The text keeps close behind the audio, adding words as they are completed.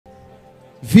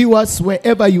Viewers,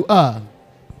 wherever you are,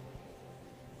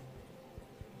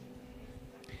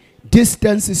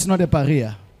 distance is not a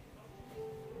barrier.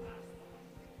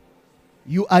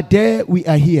 You are there, we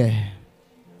are here.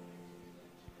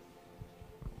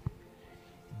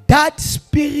 That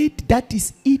spirit that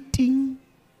is eating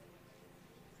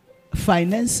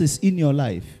finances in your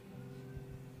life,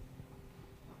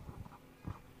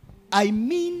 I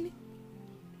mean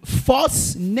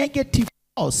negative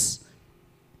force,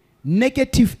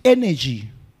 negative energy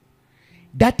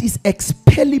that is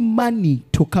expelling money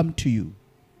to come to you.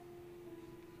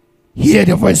 Hear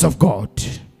the voice of God.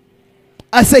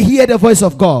 I say, hear the voice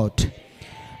of God.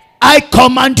 I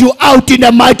command you out in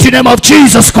the mighty name of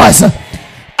Jesus Christ.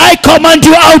 I command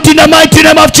you out in the mighty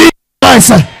name of Jesus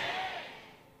Christ.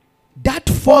 That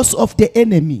force of the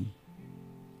enemy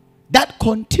that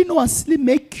continuously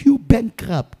make you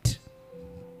bankrupt.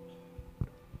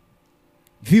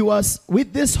 Viewers,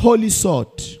 with this holy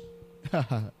sword,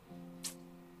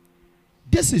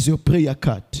 this is your prayer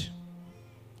card.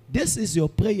 This is your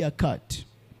prayer card.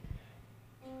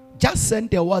 Just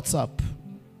send a WhatsApp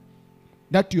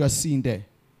that you are seeing there.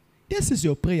 This is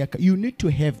your prayer card. You need to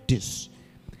have this.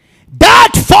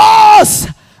 That force,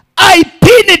 I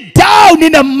pin it down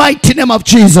in the mighty name of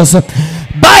Jesus.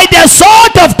 By the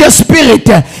sword of the Spirit,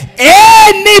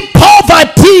 any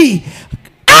poverty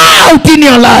out in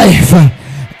your life.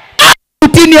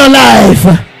 Out in your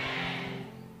life.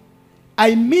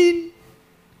 I mean,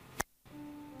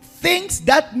 things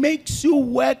that makes you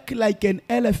work like an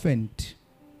elephant,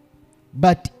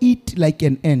 but eat like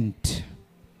an ant.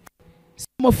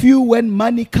 Some of you, when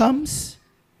money comes,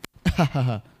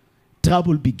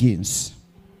 trouble begins.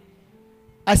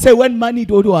 I say, when money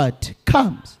do what?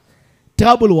 Comes.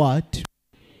 Trouble what?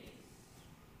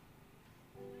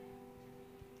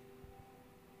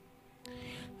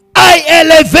 I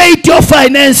elevate your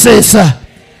finances.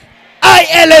 I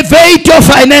elevate your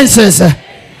finances.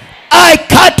 I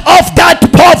cut off that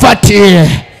poverty.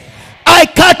 I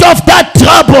cut off that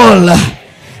trouble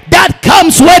that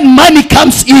comes when money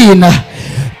comes in.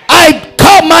 I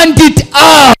command it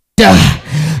out.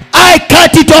 I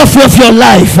cut it off of your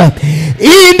life.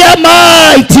 In the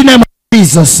mighty name of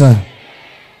Jesus.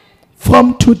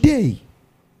 From today,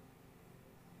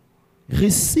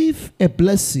 receive a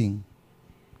blessing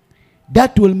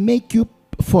that will make you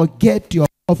forget your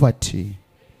poverty.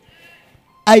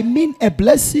 I mean a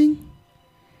blessing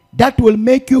that will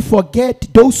make you forget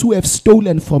those who have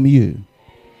stolen from you.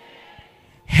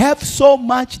 Have so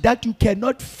much that you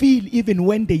cannot feel even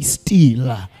when they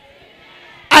steal.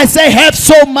 I say have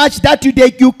so much that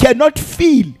you cannot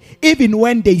feel even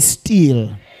when they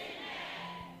steal.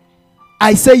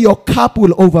 I say your cup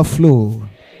will overflow.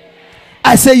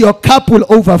 I say your cup will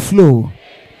overflow.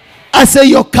 I say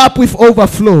your cup will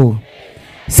overflow.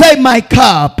 Say my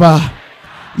cup,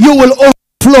 you will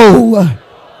overflow.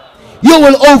 You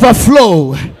will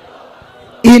overflow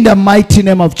in the mighty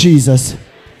name of Jesus.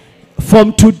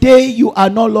 From today, you are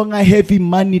no longer having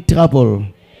money trouble.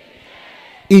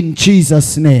 In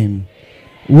Jesus' name.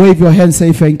 Wave your hand,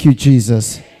 say thank you,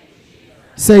 Jesus.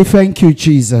 Say thank you,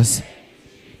 Jesus.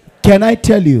 Can I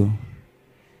tell you?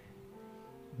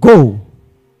 Go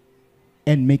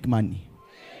and make money.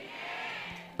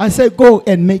 I say go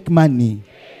and make money.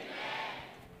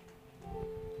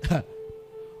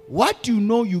 What you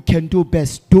know you can do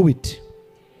best, do it.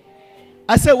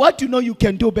 I say what you know you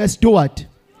can do best, do what?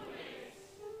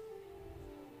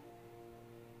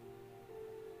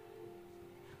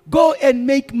 Go and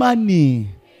make money.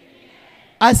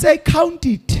 I say count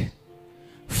it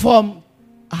from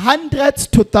hundreds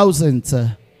to thousands,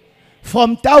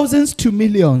 from thousands to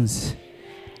millions,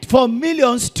 from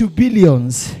millions to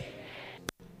billions.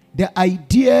 The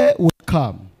idea will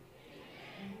come.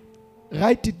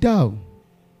 Write it down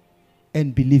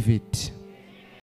and believe it.